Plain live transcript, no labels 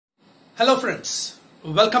Hello friends,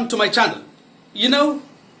 welcome to my channel. You know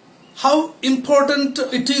how important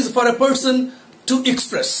it is for a person to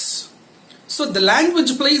express. So the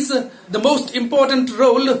language plays the most important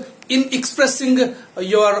role in expressing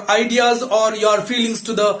your ideas or your feelings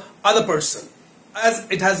to the other person. As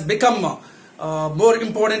it has become more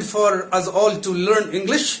important for us all to learn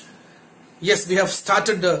English. Yes, we have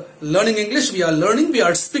started learning English, we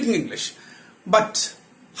are speaking English. But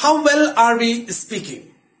how well are we speaking?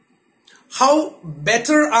 How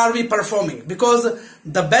better are we performing? Because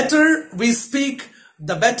the better we speak,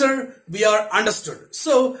 the better we are understood.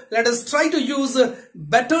 So let us try to use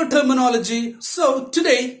better terminology. So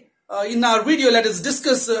today in our video, let us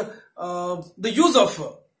discuss the use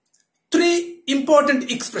of three important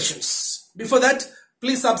expressions. Before that,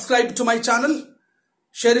 please subscribe to my channel,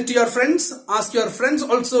 share it to your friends, ask your friends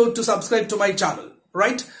also to subscribe to my channel.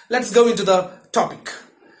 Right? Let's go into the topic.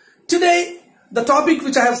 Today, the topic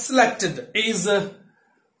which I have selected is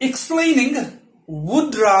explaining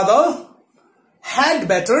would rather, had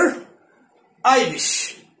better, I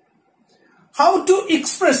wish. How to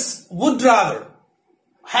express would rather,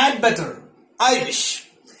 had better, I wish.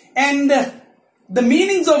 And the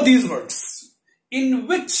meanings of these words. In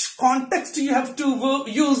which context you have to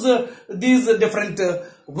use these different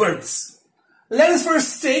words. Let us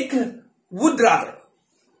first take would rather.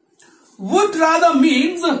 Would rather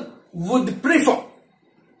means would prefer.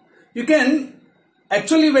 You can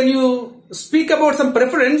actually, when you speak about some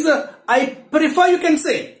preference, I prefer you can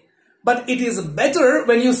say, but it is better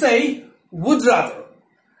when you say would rather.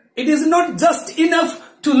 It is not just enough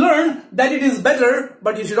to learn that it is better,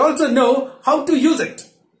 but you should also know how to use it.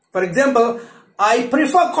 For example, I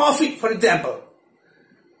prefer coffee, for example.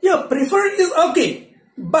 Yeah, prefer is okay.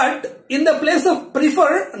 But in the place of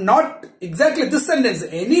prefer, not exactly this sentence,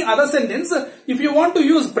 any other sentence, if you want to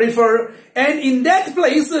use prefer, and in that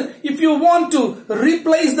place, if you want to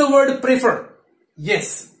replace the word prefer,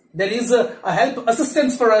 yes, there is a help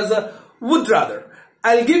assistance for us, would rather.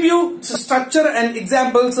 I'll give you structure and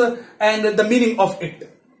examples and the meaning of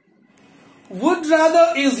it. Would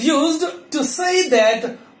rather is used to say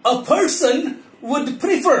that a person would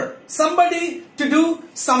prefer somebody to do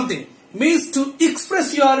something. Means to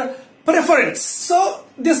express your preference. So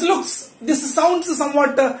this sounds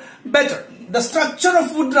somewhat better. The structure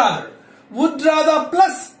of would rather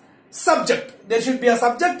plus subject. There should be a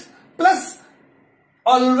subject plus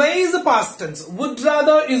always past tense. Would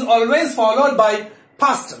rather is always followed by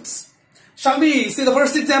past tense. Shall we see the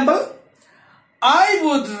first example? I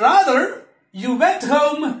would rather you went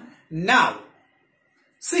home now.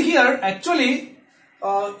 See here, actually,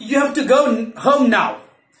 you have to go home now.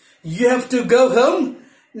 You have to go home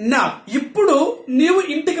now. ఇప్పుడు నీవు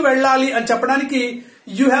ఇంటికి వెళ్ళాలి అని చెప్పడానికి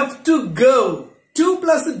you have to go. 2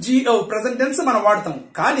 plus go present tense మనం వాడతాం.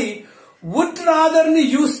 కానీ would rather ని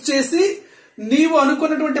యూస్ చేసి నీవు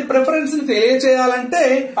అనుకున్నటువంటి ప్రిఫరెన్స్ ని తెలియచేయాలంటే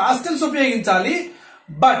past tense ఉపయోగించాలి.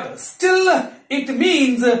 But still it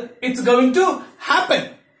means it's going to happen.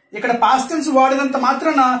 ఇక్కడ past tense వాడినంత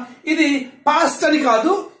మాత్రాన ఇది past అని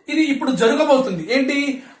కాదు, ఇది ఇప్పుడు జరగబోతుంది. ఏంటి?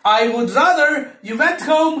 I would rather you went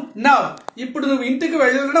home now. ఇప్పుడు నువ్వు ఇంటికి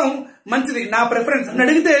వెళ్ళడం మంచిది, నా ప్రిఫరెన్స్ అని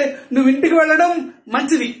అడిగితే నువ్వు ఇంటికి వెళ్ళడం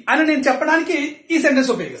మంచిది అని నేను చెప్పడానికి ఈ సెంటెన్స్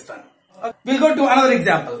ఉపయోగిస్తాను. We'll go to another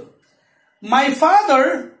example. My father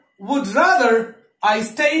would rather I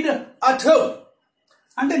stayed at home.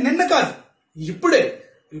 అంటే నిన్న కాదు, ఇప్పుడే.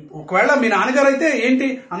 ఒకవేళ మీ నాన్నగారు అయితే ఏంటి,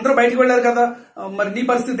 అందరూ బయటకు వెళ్ళారు కదా, మరి నీ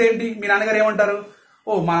పరిస్థితి ఏంటి? మీ నాన్నగారు ఏమంటారు?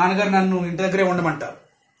 ఓ, మా నాన్నగారు నన్ను ఇంటి దగ్గరే ఉండమంటారు.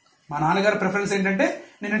 మా నాన్నగారి ప్రిఫరెన్స్ ఏంటంటే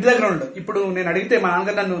నేను ఇంటి దగ్గర ఉండు. ఇప్పుడు నేను అడిగితే మా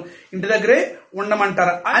నాన్నగారు నన్ను ఇంటి దగ్గరే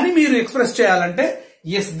ఉండమంటారా అని మీరు ఎక్స్ప్రెస్ చేయాలంటే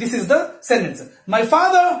yes, this is the sentence. My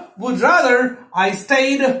father would rather I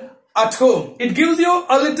stayed at home. It gives you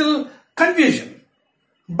a little confusion,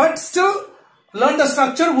 but still learn the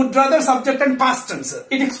structure would rather, subject and past tense.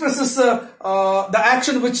 It expresses the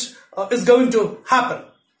action which is going to happen.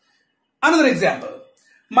 Another example.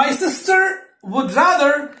 My sister would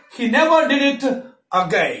rather he never did it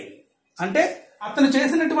again. అంటే అతను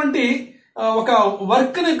చేసినటువంటి ఒక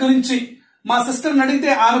work ని గురించి మా సిస్టర్ని అడిగితే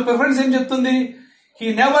ఆమె ప్రిఫరెన్స్ ఏం చెప్తుంది? He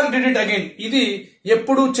never did it again. ఇది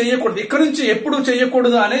ఎప్పుడు చేయకూడదు, ఇక్కడ నుంచి ఎప్పుడు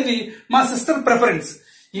చేయకూడదు అనేది మా సిస్టర్ ప్రిఫరెన్స్.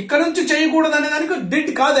 ఇక్కడ నుంచి చేయకూడదు అనే దానికి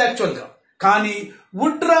డిడ్ కాదు యాక్చువల్ గా, కానీ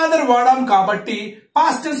వుడ్ రాదర్ వాడాం కాబట్టి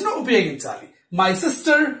పాస్ట్ టెన్స్ ను ఉపయోగించాలి. My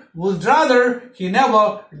sister would rather he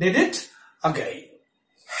never did it again.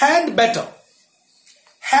 Had better.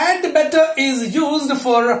 Had better is used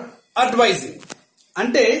for advising.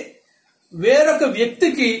 అంటే వేరొక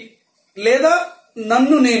వ్యక్తికి లేదా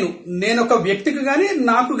నేనొక వ్యక్తికి గాని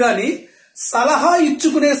నాకు గాని సలహా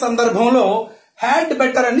ఇచ్చుకునే సందర్భంలో హ్యాడ్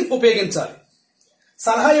బెటర్ అని ఉపయోగించాలి.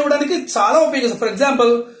 సలహా ఇవ్వడానికి చాలా ఉపయోగిస్తాం. For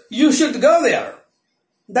example, you should go there,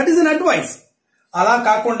 that is an advice. అలా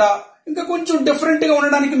కాకుండా ఇంకా కొంచెం డిఫరెంట్ గా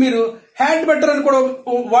ఉండడానికి మీరు హ్యాడ్ బెటర్ అని కూడా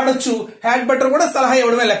వాడొచ్చు. హ్యాడ్ బెటర్ కూడా సలహా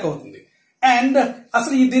ఇవ్వడమే లెక్క అవుతుంది. అండ్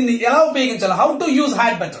అసలు దీన్ని ఎలా ఉపయోగించాలి, how to use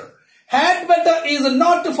had better. Had better is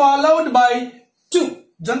not followed by to.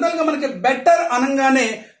 General గా మనకి బెటర్ అనగానే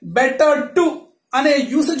బెటర్ టు అనే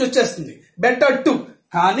యూసేజ్ వచ్చేస్తుంది, బెటర్ టు.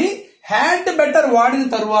 కానీ హ్యాడ్ బెటర్ వాడిన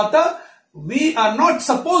తరువాత we are not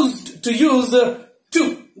supposed to use to.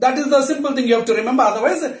 That is the simple thing you have to remember,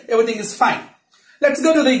 otherwise everything is fine. Let's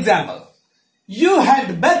go to the example. You had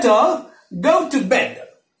better go to bed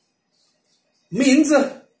means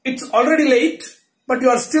it's already late but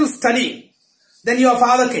you are still studying. Then your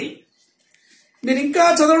father came. మీరు ఇంకా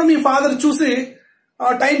చదవడం మీ father చూసి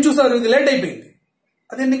time చూసారు, ఇది late అయిపోయింది,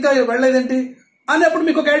 అదే ఇంకా వెళ్ళలేదేంటి అని అప్పుడు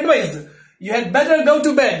మీకు ఒక advice, you had better go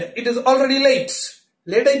to bed, it is already late,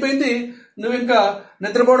 late అయిపోయింది, నువ్వు ఇంకా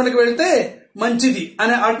నిద్రపోవడానికి వెళ్తే మంచిది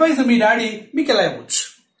అనే అడ్వైస్ మీ డాడీ మీకు ఎలా ఇవ్వచ్చు.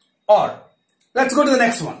 Are let's go to the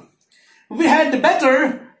next one. We had better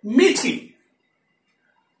meet him.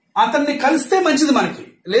 అతన్ని కలిస్తే మంచిది మనకి,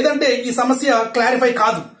 లేదంటే ఈ సమస్య క్లారిఫై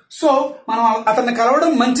కాదు, సో మనం అతన్ని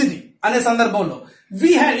కలవడం మంచిది అనే సందర్భంలో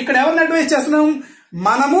వీ హ్యాడ్, ఇక్కడ ఎవరిని అడ్వైస్ చేస్తున్నాం,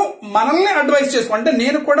 మనము మనల్ని అడ్వైస్ చేసుకో, అంటే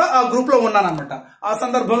నేను కూడా ఆ గ్రూప్ లో ఉన్నాను అనమాట, ఆ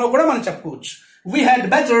సందర్భంలో కూడా మనం చెప్పుకోవచ్చు. We had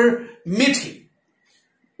better meet him.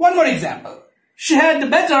 One more example. She had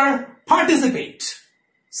better participate.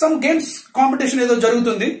 Some games competition ఏదో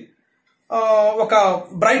జరుగుతుంది, ఒక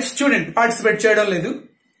బ్రైట్ స్టూడెంట్ పార్టిసిపేట్ చేయడం లేదు.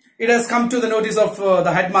 It has come to the notice of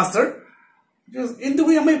the head master. ఎందుకు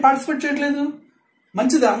ఈ అమ్మాయి పార్టిసిపేట్ చేయట్లేదు,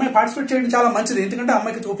 మంచిది అమ్మాయి పార్టిసిపేట్ చేయడం చాలా మంచిది, ఎందుకంటే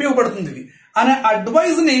అమ్మాయికి ఉపయోగపడుతుంది ఇది అనే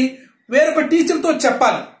అడ్వైజ్ ని వేరొక టీచర్ తో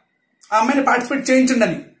చెప్పాలి, ఆ అమ్మాయిని పార్టిసిపేట్ చేయించండి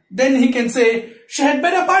అని. Then he can say, she had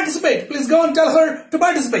better participate, please go and tell her to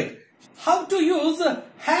participate. How to use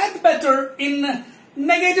had better in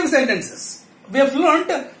negative sentences. We have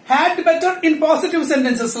learned had better in positive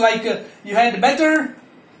sentences like you had better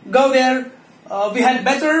go there, we had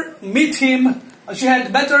better meet him, she had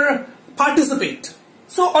better participate.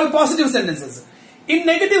 So all positive sentences. In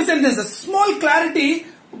negative sentences, small clarity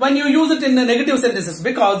when you use it in the negative sentences,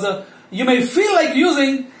 because you may feel like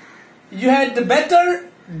using you had better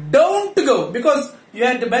don't go, because you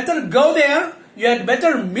had better go there, you had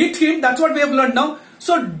better meet him. That's what we have learned now.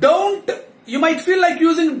 So don't, you might feel like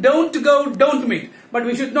using don't go, don't meet, but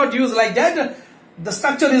we should not use like that. The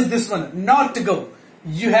structure is this one, not to go.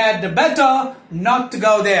 You had better not to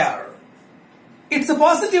go there. It's a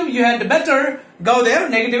positive, you had better go there.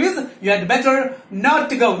 Negative is you had better not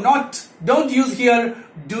to go. Not, don't use here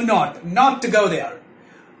do not to go there.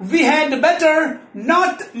 We had better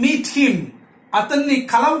not meet him. అతన్ని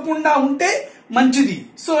కలవకుండా ఉంటే మంచిది,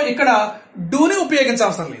 so ఇక్కడ డూని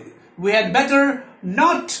ఉపయోగించవసరం లేదు. We had better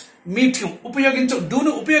not meet him,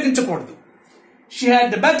 డూను ఉపయోగించకూడదు. She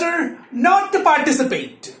had better not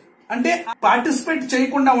participate, అంటే participate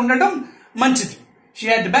చేయకుండా ఉండటం మంచిది. She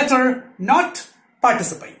had better not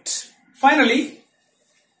participate. Finally,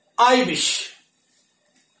 I wish.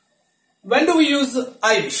 When do we use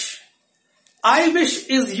I wish? I wish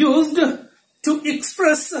is used to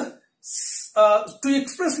express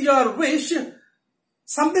your wish,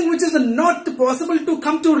 something which is not possible to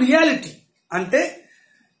come to reality. అంటే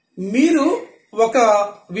మీరు ఒక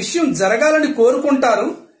విషయం జరగాలని కోరుకుంటారు,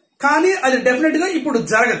 కానీ అది definite గా ఇప్పుడు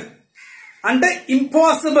జరగదు. అంటే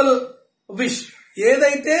ఇంపాసిబుల్ విష్,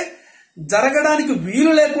 ఏదైతే జరగడానికి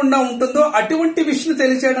వీలు లేకుండా ఉంటుందో అటువంటి విష్ ని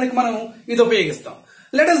తెలియచేయడానికి మనం ఇది ఉపయోగిస్తాం.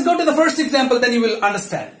 Let us go to the first example, then you will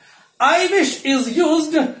understand. I wish is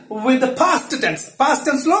used with the past tense. Past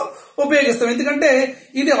tense లో ఉపయోగిస్తాం, ఎందుకంటే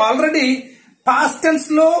ఇది ఆల్రెడీ పాస్ట్ టెన్స్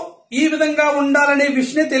లో ఈ విధంగా ఉండాలనే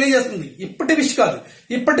విష్ నే తెలియజేస్తుంది, ఇప్పటి విష్ కాదు.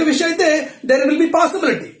 ఇప్పటి విష్ అయితే దేర్ విల్ బి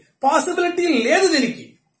పాసిబిలిటీ లేదు, దీనికి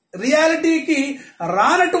రియాలిటీకి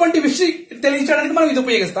రానటువంటి విష్ తెలియచేయడానికి మనం ఇది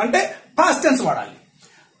ఉపయోగిస్తాం, అంటే పాస్ట్ టెన్స్ వాడాలి.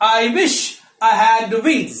 I wish I had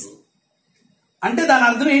wings అంటే దాని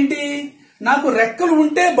అర్థం ఏంటి, నాకు రెక్కలు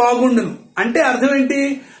ఉంటే బాగుండును అంటే అర్థం ఏంటి,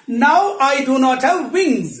 now I do not have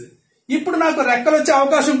wings, ఇప్పుడు నాకు రెక్కలు వచ్చే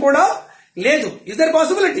అవకాశం కూడా లేదు. Is there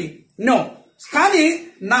possibility? నో. కానీ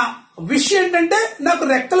నా విష్ ఏంటంటే నాకు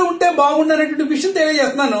రెక్కలు ఉంటే బాగుండు అనేటువంటి విషయం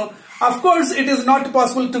తెలియజేస్తున్నాను. Of course it is not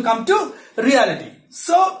possible to come to reality.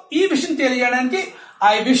 So ఈ విషయం తెలియజేయడానికి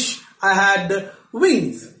I wish I had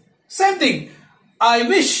wings. Same thing, I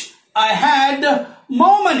wish I had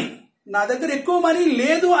more money, నా దగ్గర ఎక్కువ మనీ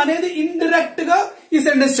లేదు అనేది ఇండైరెక్ట్ గా ఈ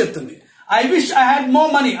సెంటెన్స్ చెప్తుంది. I wish I had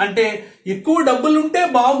more money అంటే ఎక్కువ డబ్బులుంటే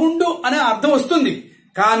బాగుండు అనే అర్థం వస్తుంది,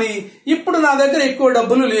 కానీ ఇప్పుడు నా దగ్గర ఎక్కువ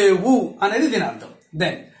డబ్బులు లేవు అనేది దీని అర్థం.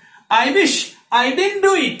 Then I wish I didn't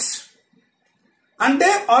do it అంటే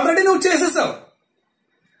ఆల్రెడీ నువ్వు చేసేసావు,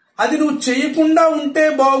 అది నువ్వు చేయకుండా ఉంటే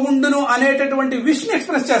బాగుండును అనేటటువంటి విష్ ని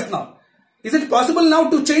ఎక్స్ప్రెస్ చేస్తున్నావు. Is it possible now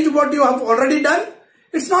to change what you have already done?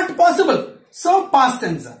 It's not possible. So past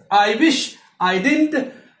tense. I wish I didn't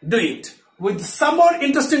do it. With some more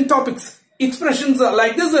interesting topics, expressions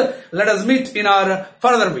like this, let us meet in our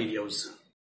further videos.